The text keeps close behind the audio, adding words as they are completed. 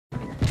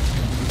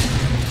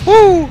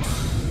Woo!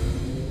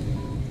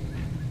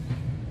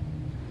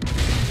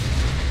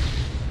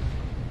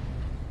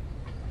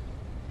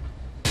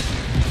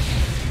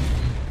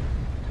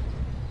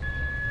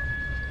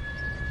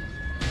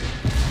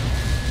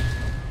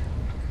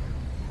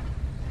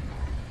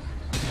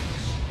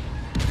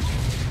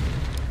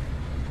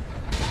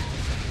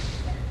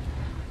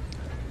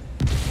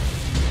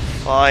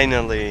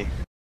 Finally.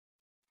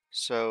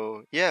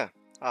 So yeah,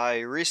 I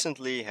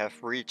recently have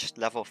reached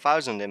level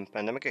 1000 in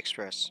Pandemic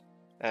Express,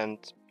 and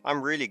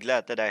I'm really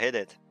glad that I hit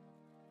it.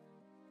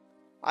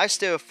 I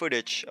still have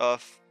footage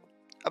of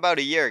about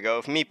a year ago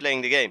of me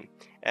playing the game,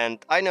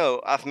 and I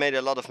know I've made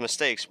a lot of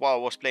mistakes while I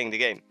was playing the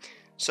game.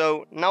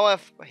 So now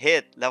I've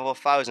hit level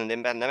 1000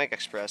 in Pandemic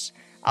Express,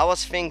 I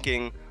was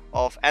thinking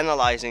of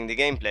analyzing the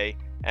gameplay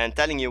and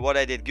telling you what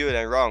I did good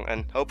and wrong,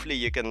 and hopefully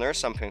you can learn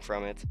something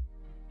from it.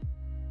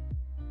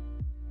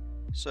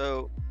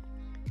 So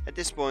at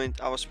this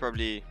point I was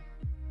probably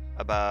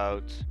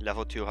about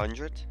level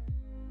 200.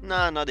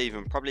 Nah, not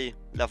even, probably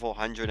level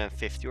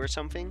 150 or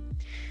something.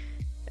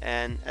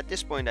 And at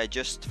this point I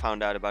just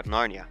found out about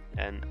Narnia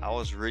and I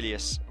was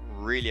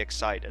really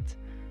excited.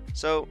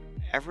 So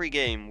every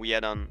game we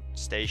had on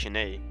Station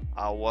A,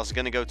 I was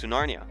gonna go to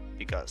Narnia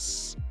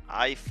because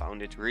I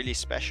found it really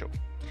special.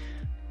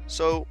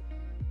 So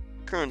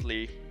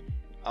currently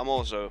I'm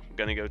also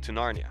gonna go to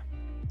Narnia.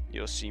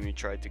 You'll see me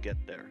try to get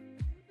there.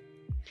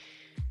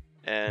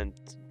 And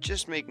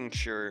just making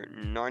sure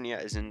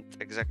Narnia isn't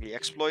exactly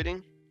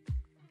exploiting.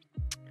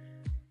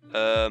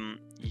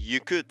 You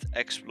could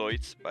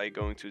exploit by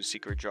going to the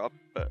secret drop,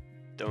 but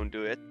don't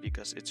do it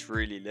because it's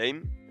really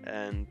lame,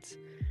 and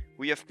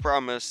we have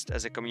promised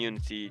as a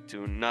community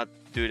to not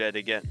do that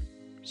again.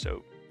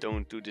 So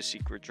don't do the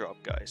secret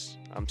drop, guys.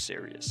 I'm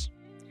serious.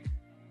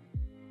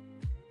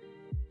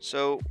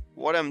 So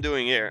what I'm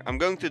doing here, I'm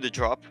going to the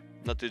drop,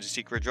 not to the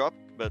secret drop,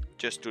 but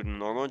just to the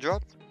normal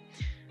drop.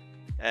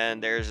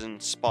 And there's a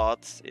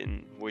spot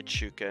in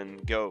which you can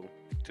go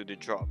to the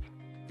drop.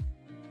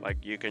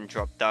 Like you can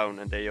drop down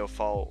and then you'll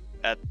fall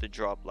at the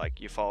drop,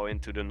 like you fall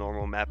into the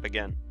normal map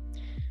again.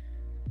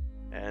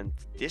 And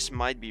this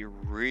might be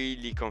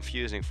really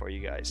confusing for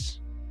you guys,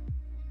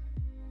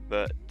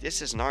 but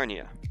this is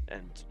Narnia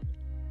and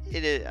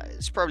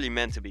it's probably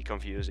meant to be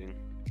confusing.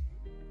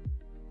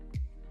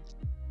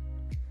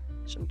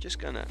 So I'm just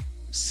gonna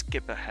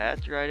skip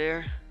ahead right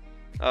here.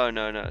 Oh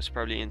no, it's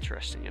probably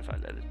interesting if I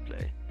let it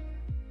play.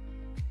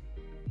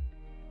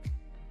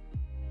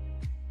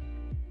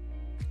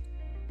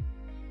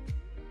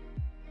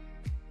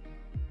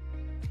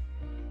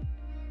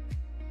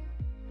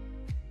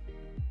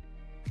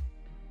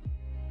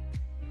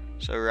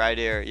 So right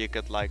here you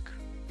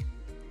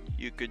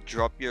could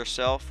drop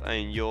yourself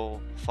and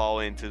you'll fall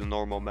into the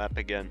normal map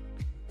again,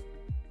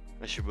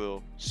 as you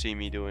will see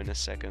me do in a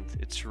second.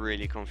 It's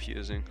really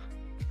confusing,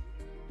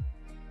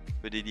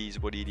 but it is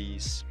what it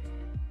is.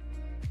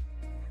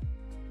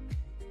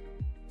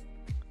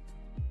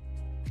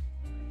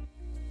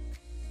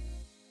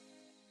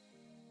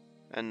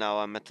 And now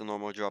I'm at the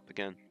normal drop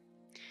again.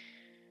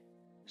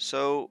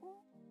 So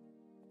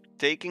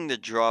taking the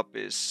drop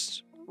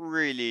is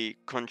really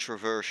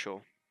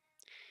controversial.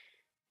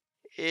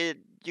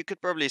 You could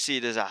probably see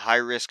it as a high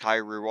risk, high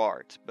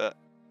reward, but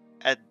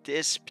at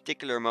this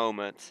particular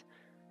moment,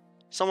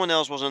 someone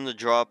else was on the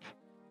drop.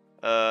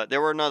 There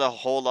were not a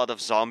whole lot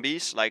of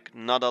zombies, like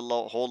not a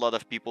whole lot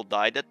of people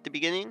died at the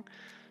beginning,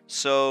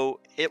 so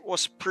it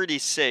was pretty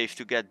safe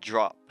to get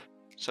drop.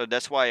 So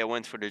that's why I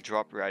went for the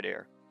drop right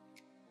here.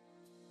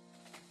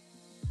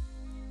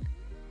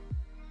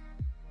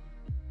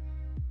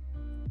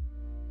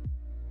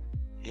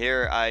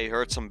 Here I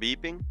heard some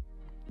beeping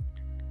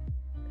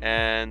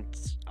and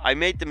I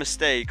made the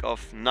mistake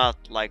of not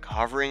like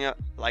hovering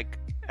like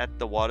at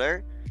the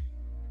water,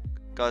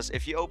 because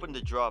if you open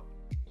the drop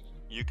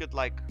you could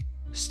like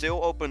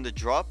still open the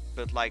drop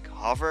but like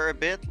hover a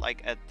bit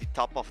like at the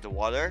top of the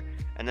water,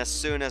 and as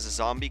soon as a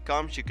zombie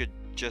comes you could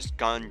just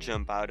gun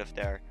jump out of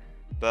there.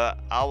 But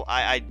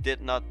I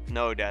did not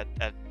know that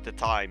at the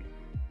time,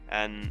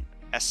 and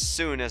as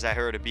soon as I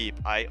heard a beep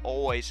I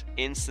always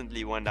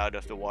instantly went out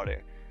of the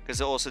water, because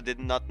I also did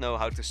not know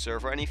how to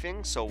surf or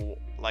anything. So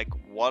like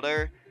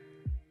water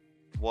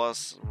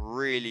was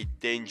really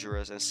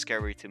dangerous and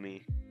scary to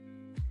me.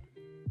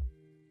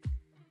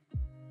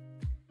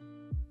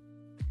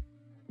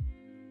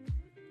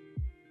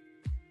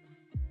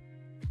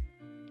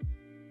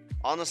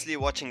 Honestly,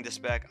 watching this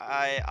back,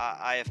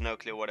 I have no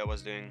clue what I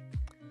was doing.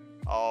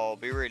 I'll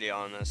be really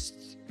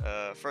honest.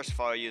 First of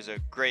all, I use a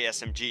grey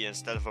SMG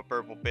instead of a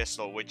purple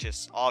pistol, which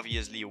is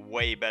obviously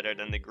way better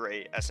than the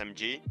grey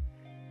SMG.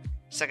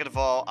 Second of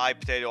all, I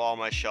potato all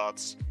my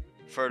shots.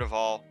 Third of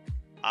all,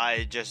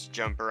 I just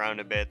jump around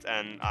a bit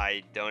and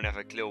I don't have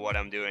a clue what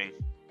I'm doing.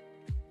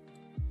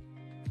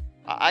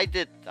 I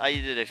did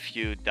a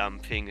few dumb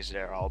things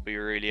there, I'll be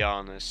really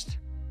honest.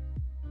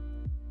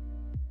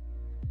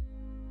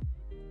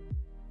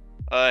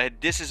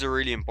 This is a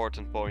really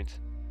important point.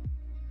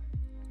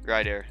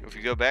 Right here. If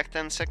we go back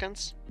 10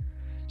 seconds.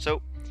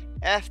 So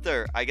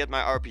after I get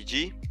my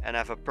RPG, and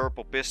have a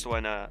purple pistol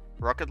and a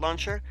rocket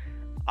launcher,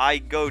 I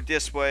go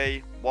this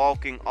way,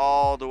 walking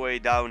all the way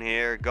down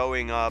here,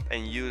 going up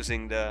and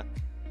using the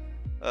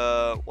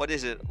what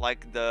is it,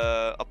 like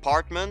the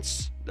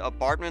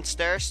apartment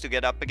stairs to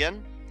get up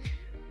again.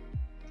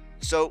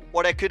 So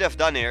what I could have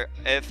done here,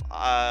 if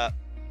I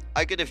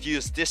could have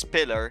used this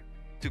pillar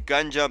to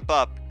gun jump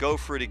up, go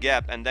through the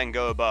gap, and then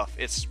go above.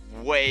 It's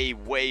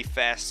way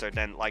faster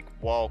than like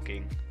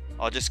walking.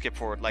 I'll just skip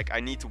forward. Like, I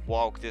need to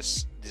walk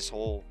this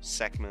whole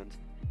segment.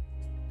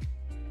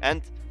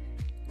 And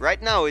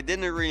right now it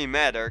didn't really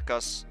matter,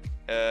 because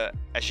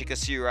as you can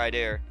see right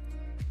here,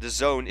 the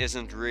zone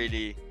isn't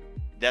really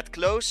that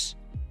close.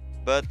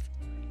 But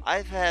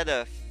I've had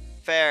a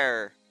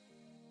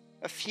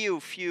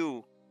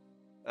few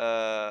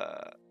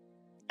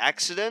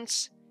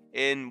accidents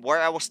in where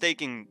I was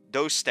taking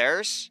those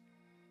stairs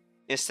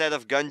instead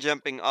of gun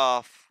jumping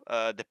off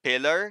the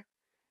pillar,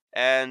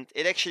 and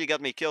it actually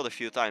got me killed a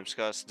few times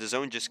because the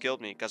zone just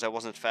killed me because I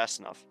wasn't fast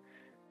enough.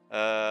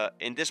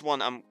 In this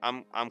one,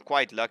 I'm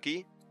quite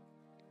lucky.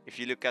 If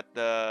you look at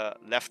the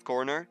left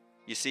corner,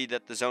 you see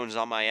that the zone's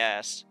on my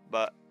ass,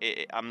 but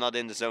I'm not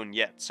in the zone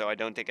yet, so I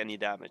don't take any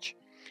damage.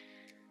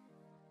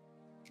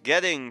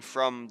 Getting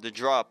from the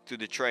drop to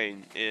the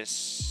train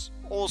is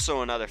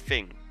also another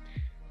thing.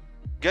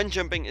 Gun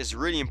jumping is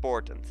really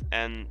important,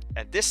 and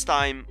at this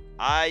time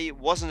I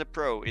wasn't a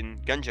pro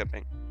in gun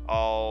jumping.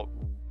 I'll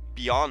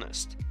be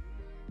honest.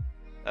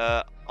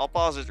 I'll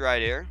pause it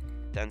right here.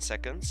 10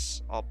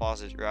 seconds. I'll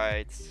pause it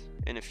right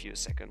in a few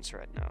seconds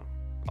right now.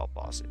 I'll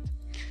pause it.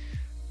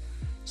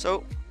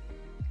 So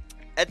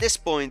at this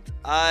point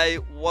I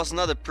was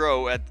not a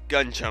pro at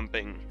gun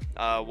jumping.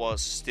 I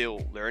was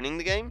still learning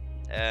the game,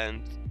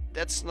 and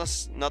that's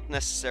not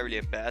necessarily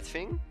a bad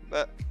thing,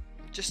 but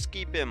just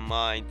keep in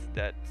mind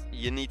that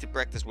you need to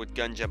practice with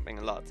gun jumping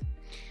a lot.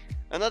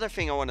 Another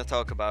thing I want to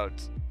talk about,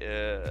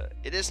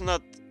 it is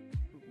not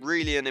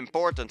really an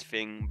important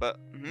thing, but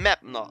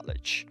map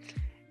knowledge.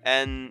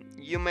 And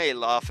you may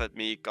laugh at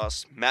me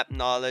because map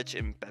knowledge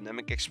in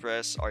Pandemic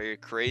Express, are you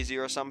crazy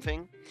or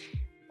something?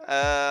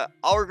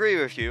 I'll agree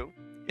with you,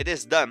 it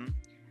is dumb,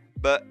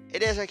 but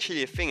it is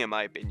actually a thing in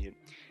my opinion.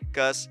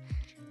 Because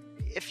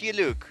if you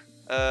look,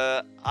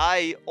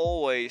 I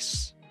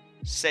always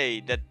say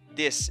that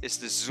this is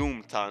the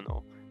zoom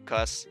tunnel,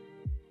 because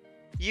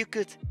you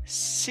could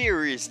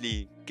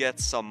seriously get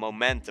some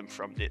momentum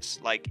from this.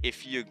 Like,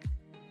 if you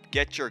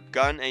get your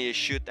gun and you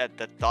shoot at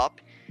the top,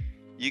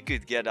 you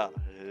could get a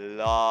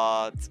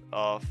lot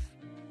of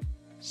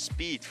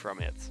speed from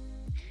it.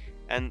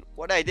 And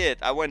what I did,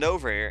 I went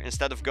over here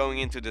instead of going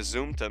into the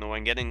zoom tunnel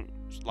and getting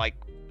like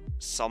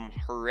some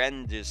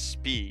horrendous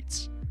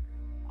speeds.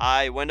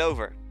 I went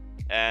over,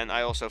 and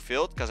I also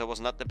failed because I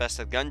was not the best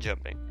at gun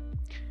jumping.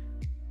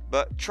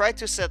 But try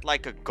to set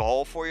like a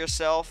goal for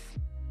yourself.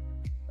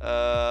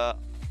 I'll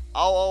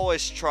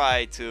always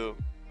try to,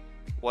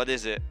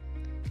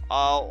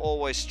 I'll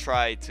always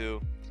try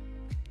to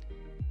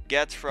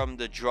get from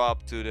the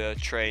drop to the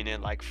train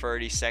in like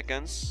 30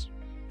 seconds.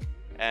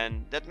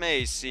 And that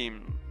may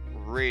seem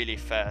really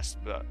fast,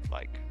 but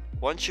like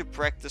once you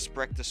practice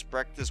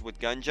with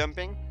gun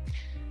jumping,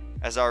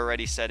 as I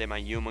already said in my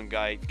human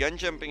guide, gun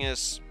jumping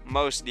is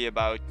mostly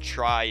about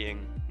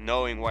trying,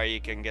 knowing where you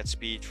can get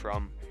speed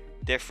from,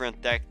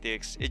 different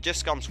tactics. It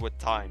just comes with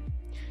time.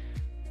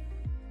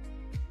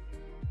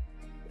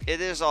 It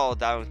is all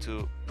down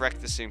to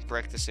practicing,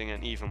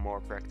 and even more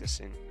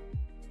practicing.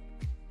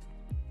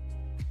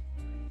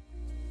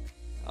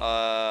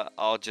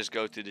 I'll just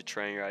go to the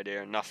train right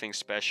here, nothing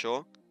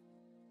special.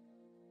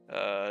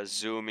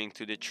 Zooming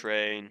to the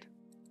train,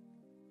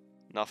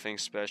 nothing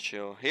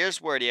special.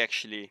 Here's where the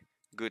actually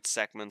good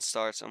segment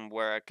starts and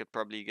where I could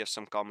probably give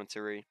some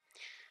commentary.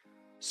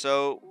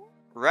 So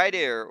right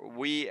here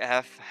we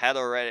have had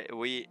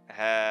already,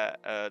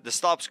 the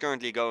stop's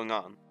currently going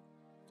on.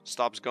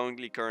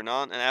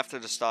 And after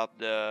the stop,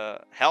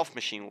 the health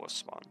machine was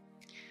spawned.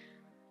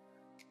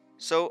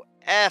 So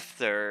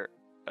after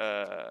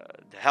the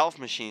health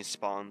machine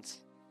spawned,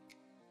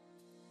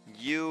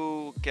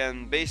 you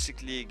can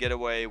basically get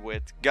away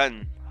with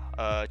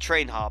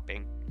train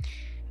hopping.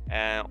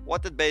 And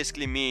what that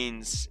basically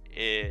means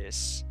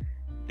is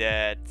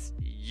that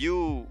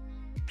you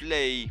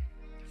play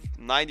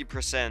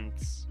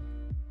 90%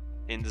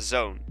 in the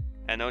zone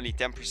and only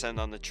 10%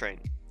 on the train.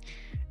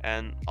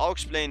 And I'll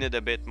explain it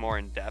a bit more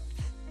in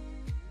depth,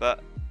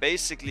 but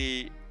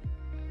basically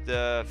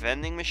the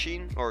vending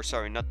machine,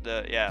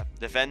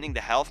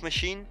 the health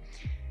machine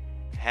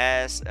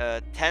has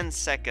a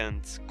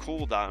 10-second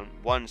cooldown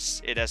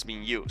once it has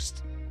been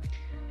used.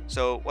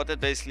 So what that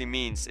basically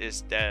means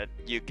is that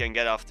you can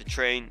get off the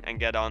train and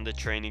get on the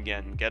train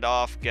again, get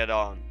off, get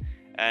on,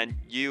 and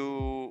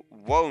you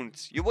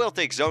will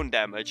take zone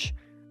damage,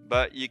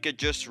 but you could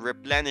just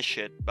replenish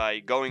it by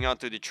going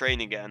onto the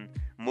train again,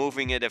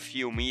 moving it a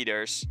few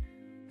meters,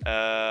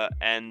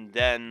 and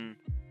then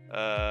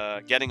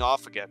getting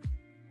off again.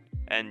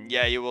 And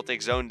yeah, you will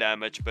take zone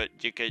damage, but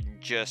you can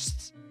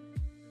just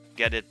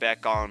get it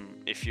back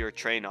on if you're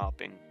train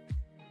hopping.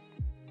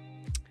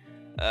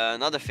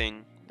 Another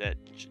thing that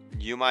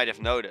you might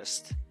have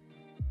noticed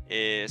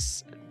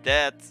is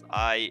that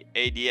I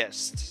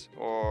ADS'd,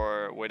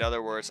 or with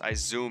other words, I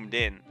zoomed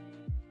in.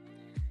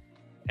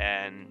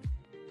 And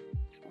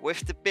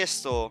with the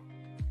pistol,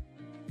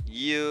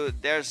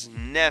 there's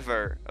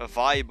never a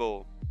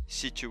viable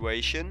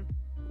situation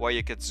where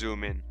you could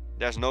zoom in.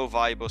 There's no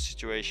viable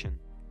situation.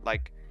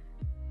 Like,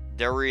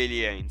 there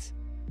really ain't.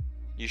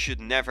 You should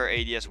never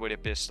ADS with a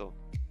pistol.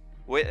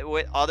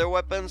 With other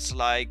weapons,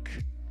 like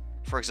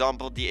for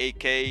example the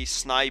AK,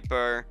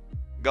 sniper,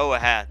 go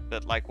ahead,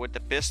 but like with the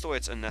pistol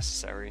it's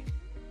unnecessary.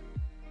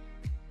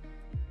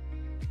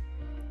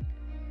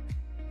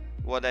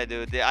 What I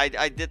do,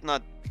 I did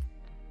not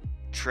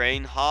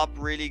train hop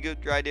really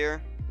good right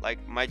here.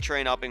 Like, my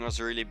train hopping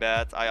was really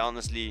bad. I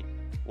honestly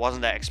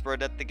wasn't an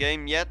expert at the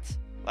game yet.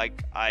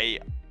 Like,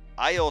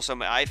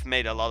 I've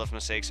made a lot of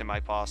mistakes in my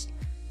past.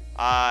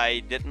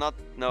 I did not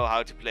know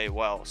how to play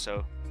well,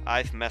 so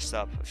I've messed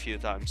up a few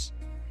times.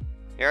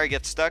 Here I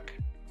get stuck,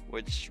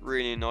 which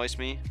really annoys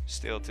me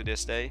still to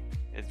this day.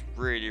 It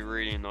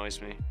really annoys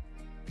me.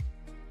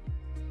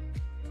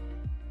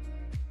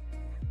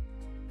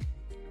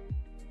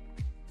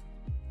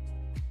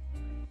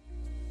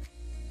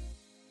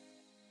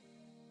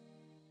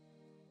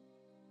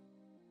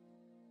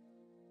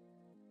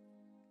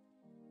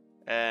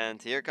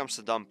 And here comes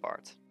the dumb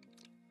part.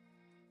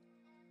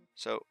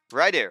 So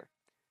right here,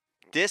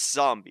 this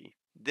zombie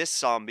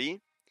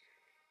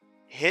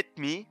hit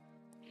me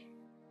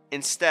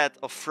instead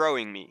of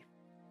throwing me.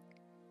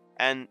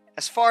 And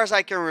as far as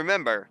I can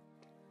remember,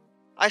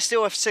 I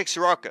still have 6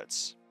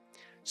 rockets.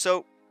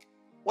 So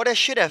what I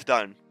should have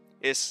done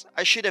is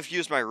I should have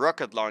used my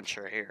rocket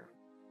launcher here.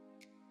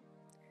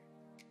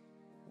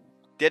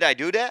 Did I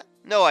do that?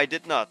 No, I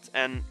did not.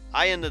 And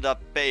I ended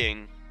up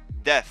paying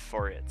death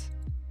for it.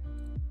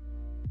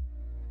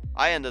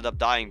 I ended up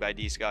dying by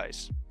these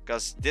guys,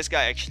 because this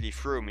guy actually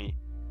threw me.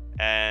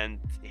 And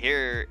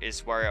here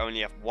is where I only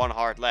have 1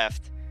 heart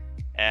left.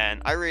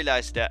 And I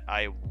realized that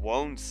I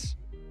won't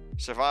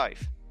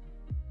survive.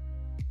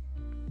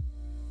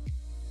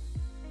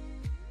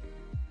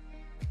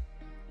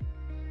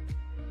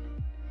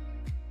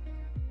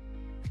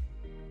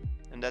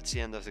 And that's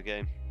the end of the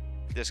game.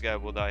 This guy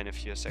will die in a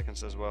few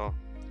seconds as well.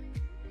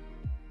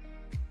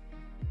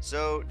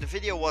 So the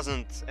video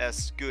wasn't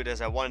as good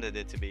as I wanted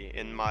it to be.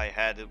 In my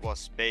head it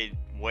was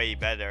way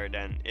better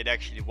than it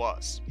actually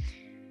was.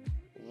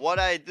 What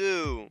I'm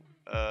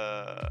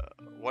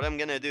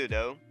gonna do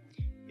though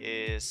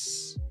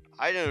is,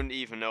 I don't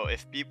even know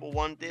if people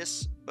want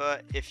this,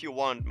 but if you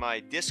want,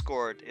 my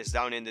Discord is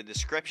down in the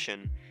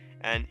description,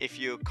 and if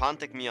you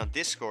contact me on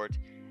Discord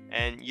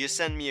and you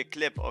send me a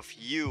clip of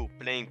you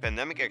playing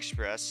Pandemic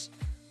Express,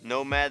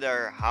 no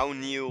matter how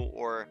new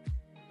or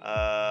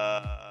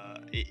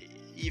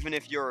even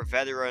if you're a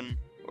veteran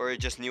or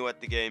just new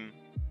at the game,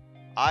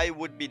 I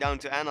would be down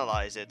to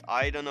analyze it.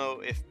 I don't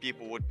know if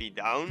people would be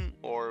down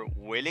or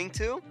willing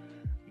to,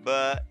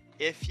 but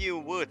if you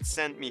would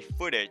send me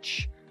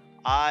footage,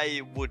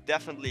 I would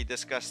definitely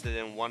discuss it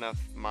in one of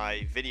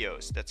my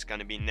videos that's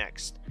gonna be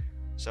next.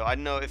 So I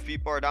don't know if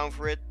people are down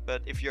for it,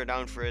 but if you're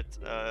down for it,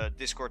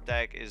 Discord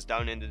tag is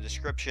down in the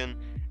description.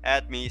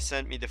 Add me,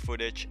 send me the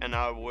footage, and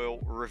I will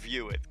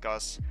review it,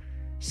 because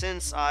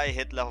since I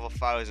hit level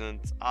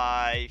 1000,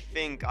 I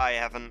think I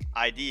have an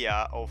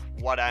idea of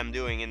what I'm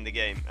doing in the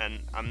game,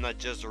 and I'm not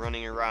just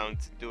running around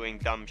doing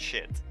dumb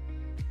shit.